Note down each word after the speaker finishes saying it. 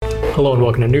Hello and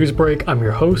welcome to Newsbreak. I'm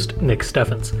your host, Nick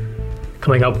Steffens.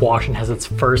 Coming up, Washington has its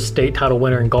first state title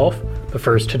winner in golf, but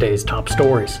first, today's top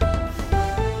stories.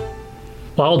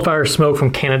 Wildfire smoke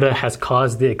from Canada has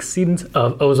caused the exceedance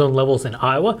of ozone levels in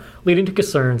Iowa, leading to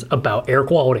concerns about air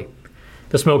quality.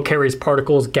 The smoke carries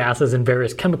particles, gases, and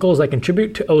various chemicals that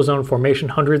contribute to ozone formation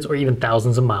hundreds or even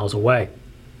thousands of miles away.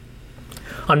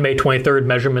 On May 23rd,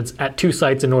 measurements at 2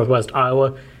 sites in northwest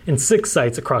Iowa and 6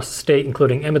 sites across the state,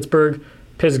 including Emmitsburg,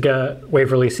 Pisgah,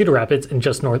 Waverly, Cedar Rapids, and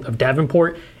just north of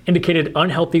Davenport, indicated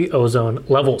unhealthy ozone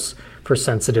levels for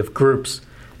sensitive groups.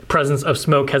 The presence of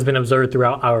smoke has been observed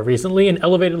throughout Iowa recently, and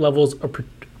elevated levels of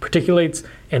particulates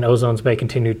and ozones may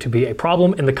continue to be a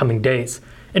problem in the coming days.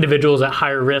 Individuals at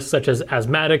higher risk, such as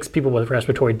asthmatics, people with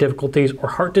respiratory difficulties or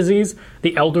heart disease,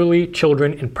 the elderly,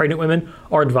 children, and pregnant women,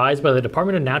 are advised by the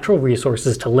Department of Natural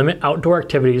Resources to limit outdoor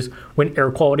activities when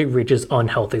air quality reaches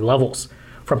unhealthy levels.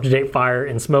 For up-to-date fire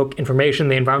and smoke information,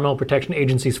 the Environmental Protection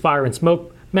Agency's fire and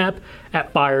smoke map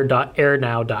at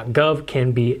fire.airnow.gov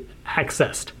can be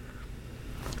accessed.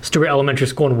 Stewart Elementary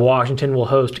School in Washington will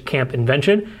host Camp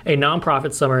Invention, a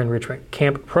nonprofit summer enrichment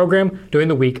camp program during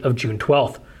the week of June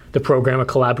 12th. The program, a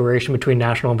collaboration between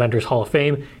National Inventors Hall of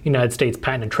Fame, United States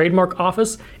Patent and Trademark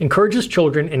Office, encourages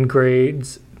children in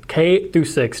grades K through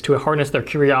 6 to harness their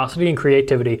curiosity and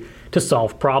creativity to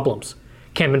solve problems.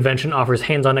 Camp Invention offers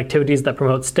hands-on activities that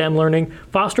promote STEM learning,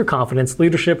 foster confidence,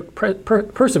 leadership,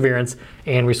 perseverance,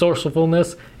 and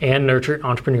resourcefulness, and nurture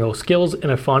entrepreneurial skills in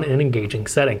a fun and engaging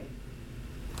setting.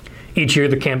 Each year,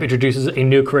 the camp introduces a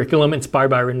new curriculum inspired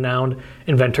by renowned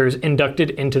inventors inducted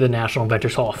into the National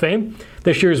Inventors Hall of Fame.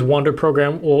 This year's Wonder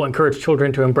program will encourage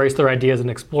children to embrace their ideas and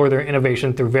explore their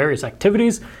innovation through various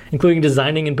activities, including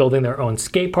designing and building their own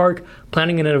skate park,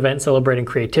 planning an event celebrating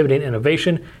creativity and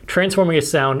innovation, transforming a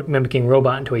sound mimicking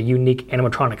robot into a unique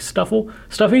animatronic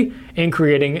stuffy, and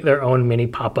creating their own mini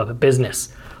pop-up business.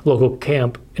 Local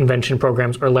Camp Invention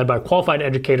programs are led by qualified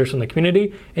educators from the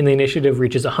community, and the initiative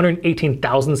reaches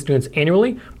 118,000 students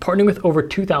annually, partnering with over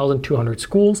 2,200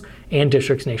 schools and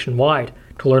districts nationwide.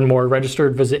 To learn more,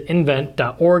 registered, visit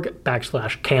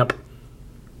invent.org/camp.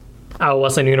 Iowa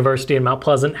Wesleyan University in Mount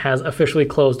Pleasant has officially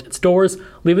closed its doors,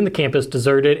 leaving the campus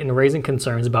deserted and raising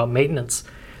concerns about maintenance.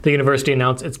 The university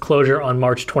announced its closure on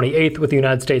March 28th, with the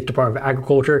United States Department of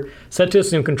Agriculture set to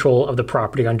assume control of the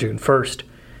property on June 1st.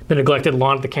 The neglected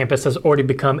lawn at the campus has already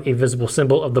become a visible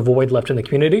symbol of the void left in the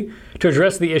community. To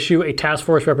address the issue, a task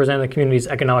force representing the community's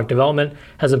economic development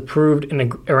has approved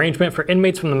an arrangement for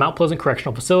inmates from the Mount Pleasant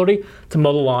Correctional Facility to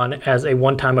mow the lawn as a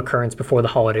one-time occurrence before the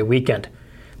holiday weekend.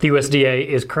 The USDA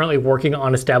is currently working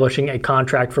on establishing a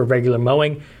contract for regular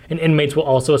mowing, and inmates will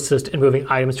also assist in moving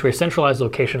items to a centralized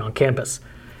location on campus.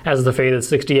 As the fate of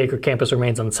the 60-acre campus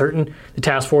remains uncertain, the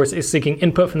task force is seeking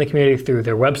input from the community through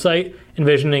their website,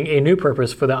 envisioning a new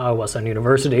purpose for the Iowa Wesleyan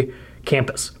University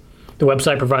campus. The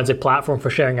website provides a platform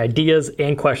for sharing ideas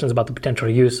and questions about the potential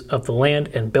use of the land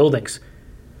and buildings.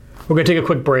 We're going to take a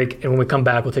quick break, and when we come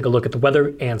back, we'll take a look at the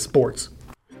weather and sports.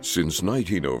 Since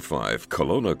 1905,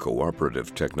 Kelowna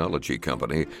Cooperative Technology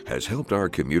Company has helped our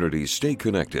community stay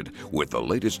connected with the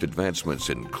latest advancements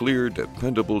in clear,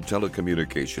 dependable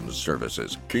telecommunications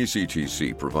services.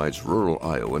 KCTC provides rural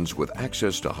Iowans with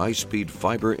access to high-speed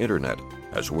fiber internet,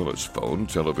 as well as phone,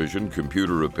 television,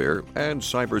 computer repair, and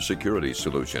cybersecurity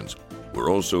solutions.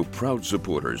 We're also proud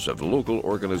supporters of local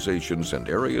organizations and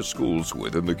area schools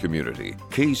within the community.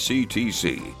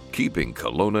 KCTC, keeping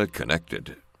Kelowna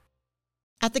connected.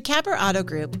 At the Capper Auto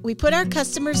Group, we put our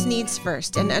customers' needs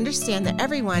first and understand that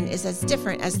everyone is as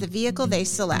different as the vehicle they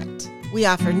select. We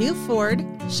offer new Ford,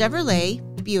 Chevrolet,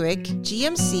 Buick,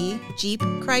 GMC, Jeep,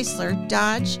 Chrysler,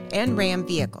 Dodge, and Ram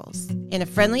vehicles in a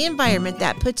friendly environment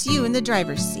that puts you in the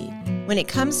driver's seat. When it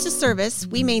comes to service,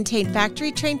 we maintain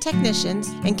factory-trained technicians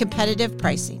and competitive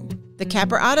pricing. The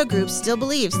Capper Auto Group still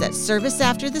believes that service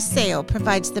after the sale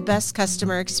provides the best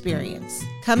customer experience.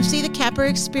 Come see the Capper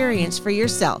experience for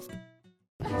yourself.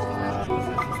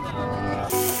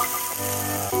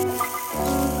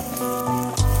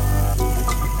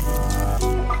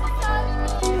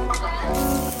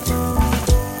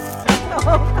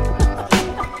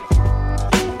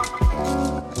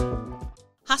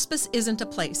 Hospice isn't a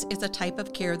place, it's a type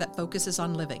of care that focuses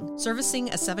on living. Servicing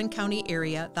a 7-county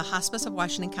area, the Hospice of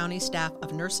Washington County staff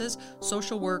of nurses,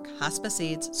 social work, hospice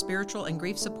aides, spiritual and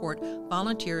grief support,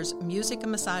 volunteers, music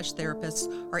and massage therapists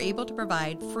are able to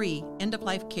provide free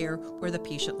end-of-life care where the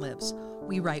patient lives.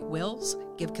 We write wills,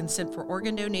 give consent for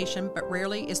organ donation, but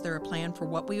rarely is there a plan for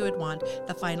what we would want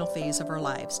the final phase of our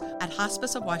lives. At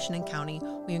Hospice of Washington County,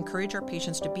 we encourage our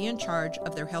patients to be in charge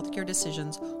of their healthcare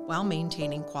decisions while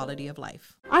maintaining quality of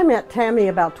life. I met Tammy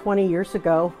about 20 years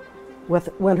ago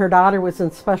When her daughter was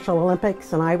in Special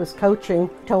Olympics and I was coaching,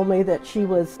 told me that she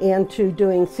was into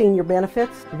doing senior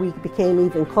benefits. We became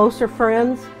even closer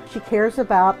friends. She cares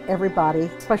about everybody,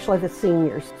 especially the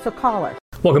seniors, so call her.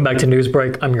 Welcome back to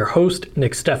Newsbreak. I'm your host,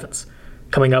 Nick Steffens.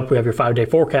 Coming up, we have your 5-day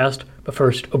forecast, but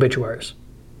first, obituaries.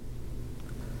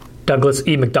 Douglas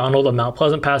E. McDonald of Mount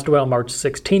Pleasant passed away on March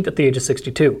 16th at the age of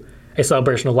 62. A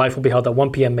celebration of life will be held at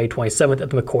 1 p.m. May 27th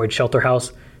at the McCoy Shelter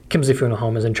House. Kimsey Funeral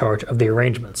Home is in charge of the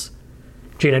arrangements.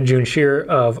 Gina June Shearer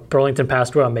of Burlington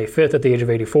passed away on May 5th at the age of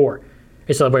 84.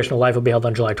 A celebration of life will be held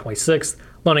on July 26th.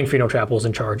 Lunning Funeral Chapel is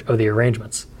in charge of the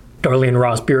arrangements. Darlene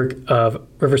Ross Burek of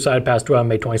Riverside passed away on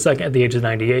May 22nd at the age of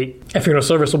 98. A funeral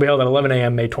service will be held at 11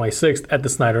 a.m. May 26th at the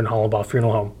Snyder and Hollenbaugh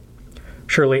Funeral Home.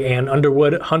 Shirley Ann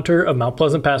Underwood Hunter of Mount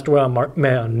Pleasant passed away on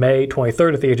May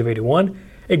 23rd at the age of 81.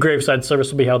 A graveside service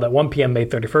will be held at 1 p.m. May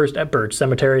 31st at Burge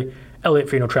Cemetery.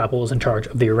 Elliott Funeral Chapel is in charge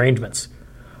of the arrangements.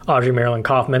 Audrey Marilyn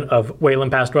Kaufman of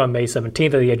Wayland passed away on May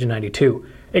 17th at the age of 92.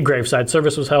 A graveside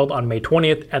service was held on May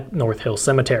 20th at North Hill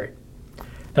Cemetery.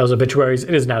 That was obituaries.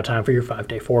 It is now time for your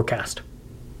 5-day forecast.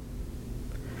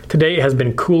 Today it has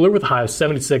been cooler with a high of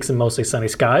 76 and mostly sunny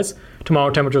skies. Tomorrow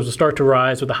temperatures will start to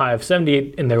rise with a high of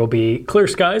 78 and there will be clear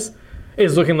skies. It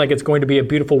is looking like it's going to be a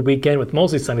beautiful weekend with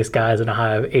mostly sunny skies and a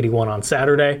high of 81 on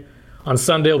Saturday. On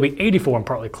Sunday it will be 84 and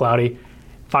partly cloudy.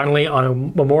 Finally,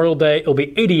 on Memorial Day, it will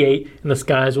be 88 and the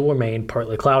skies will remain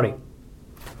partly cloudy.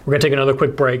 We're going to take another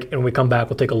quick break, and when we come back,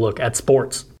 we'll take a look at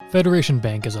sports. Federation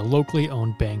Bank is a locally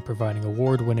owned bank providing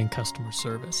award-winning customer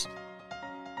service.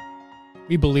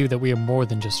 We believe that we are more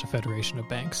than just a federation of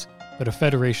banks, but a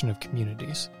federation of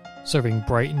communities, serving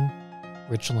Brighton,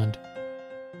 Richland,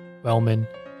 Wellman,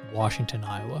 and Washington,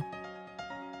 Iowa.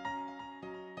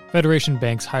 Federation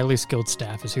Bank's highly skilled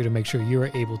staff is here to make sure you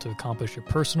are able to accomplish your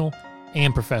personal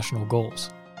and professional goals,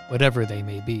 whatever they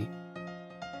may be.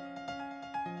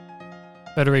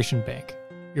 Federation Bank,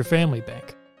 your family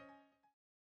bank.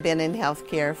 Been in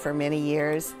healthcare for many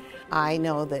years. I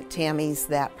know that Tammy's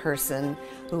that person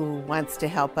who wants to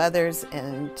help others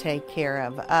and take care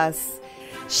of us.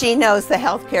 She knows the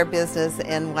healthcare business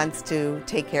and wants to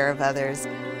take care of others.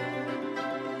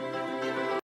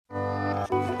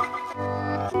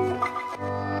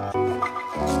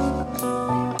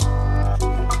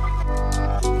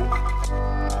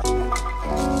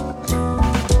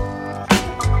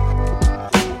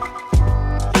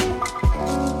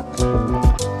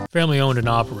 Family owned and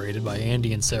operated by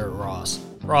Andy and Sarah Ross.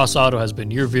 Ross Auto has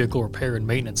been your vehicle repair and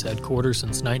maintenance headquarters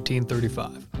since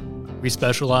 1935. We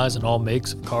specialize in all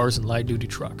makes of cars and light-duty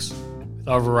trucks. With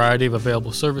our variety of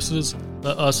available services,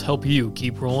 let us help you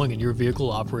keep rolling and your vehicle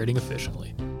operating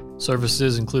efficiently.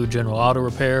 Services include general auto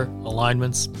repair,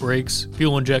 alignments, brakes,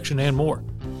 fuel injection, and more.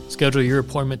 Schedule your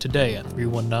appointment today at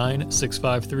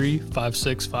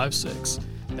 319-653-5656.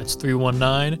 That's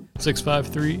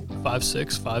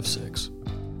 319-653-5656.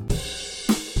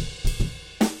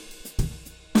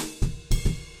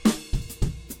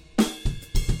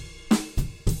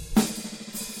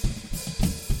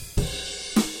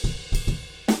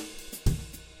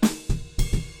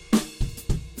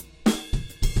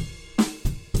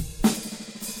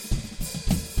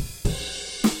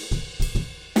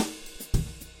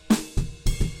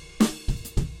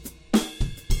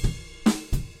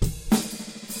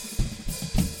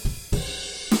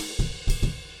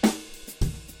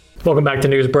 Welcome back to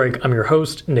Newsbreak. I'm your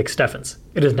host, Nick Steffens.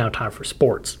 It is now time for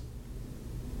sports.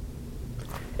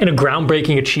 In a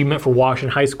groundbreaking achievement for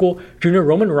Washington High School, junior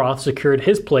Roman Roth secured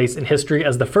his place in history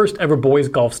as the first ever boys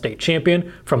golf state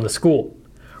champion from the school.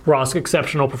 Roth's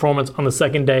exceptional performance on the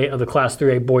second day of the Class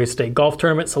 3A boys state golf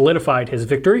tournament solidified his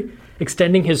victory.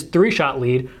 Extending his 3-shot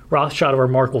lead, Roth shot a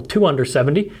remarkable 2 under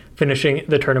 70, finishing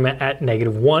the tournament at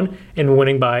 -1 and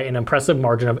winning by an impressive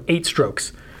margin of 8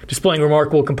 strokes. Displaying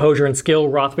remarkable composure and skill,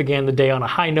 Roth began the day on a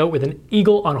high note with an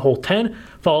eagle on hole 10,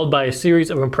 followed by a series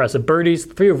of impressive birdies,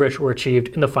 3 of which were achieved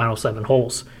in the final 7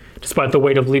 holes. Despite the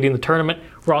weight of leading the tournament,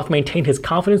 Roth maintained his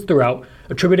confidence throughout,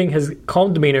 attributing his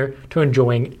calm demeanor to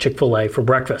enjoying Chick-fil-A for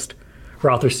breakfast.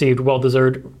 Roth received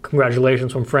well-deserved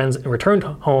congratulations from friends and returned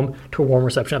home to a warm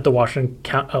reception at the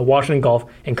Washington Golf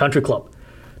and Country Club.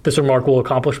 This remarkable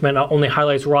accomplishment not only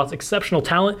highlights Roth's exceptional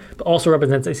talent, but also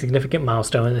represents a significant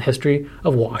milestone in the history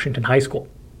of Washington High School.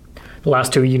 The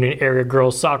last 2 Union area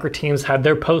girls soccer teams had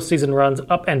their postseason runs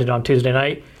upended on Tuesday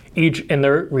night, each in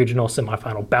their regional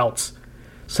semifinal bouts.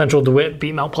 Central DeWitt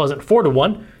beat Mount Pleasant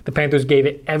 4-1. The Panthers gave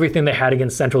it everything they had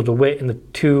against Central DeWitt in the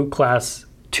 2 Class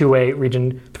 2A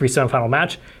Region 3 semifinal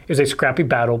match. It was a scrappy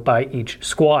battle by each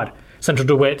squad. Central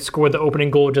DeWitt scored the opening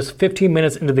goal just 15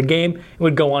 minutes into the game and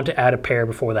would go on to add a pair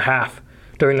before the half.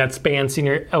 During that span,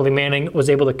 senior Ellie Manning was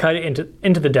able to cut it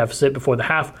into the deficit before the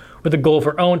half with a goal of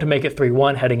her own to make it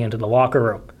 3-1 heading into the locker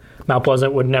room. Mount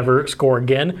Pleasant would never score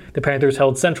again. The Panthers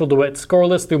held Central DeWitt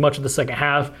scoreless through much of the second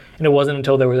half, and it wasn't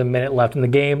until there was a minute left in the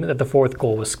game that the fourth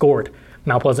goal was scored.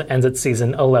 Mount Pleasant ends its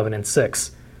season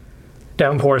 11-6.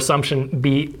 Davenport Assumption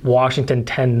beat Washington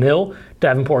 10-0.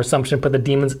 Davenport Assumption put the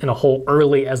Demons in a hole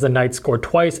early as the Knights scored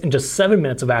twice in just 7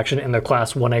 minutes of action in their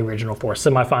Class 1A Regional 4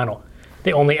 semifinal.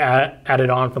 They only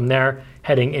added on from there.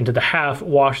 Heading into the half,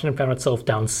 Washington found itself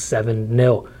down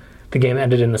 7-0. The game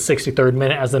ended in the 63rd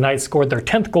minute as the Knights scored their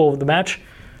 10th goal of the match.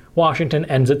 Washington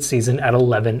ends its season at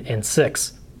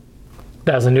 11-6.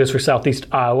 That is the news for Southeast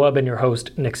Iowa. I've been your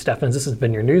host, Nick Steffens. This has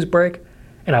been your news break,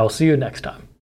 and I will see you next time.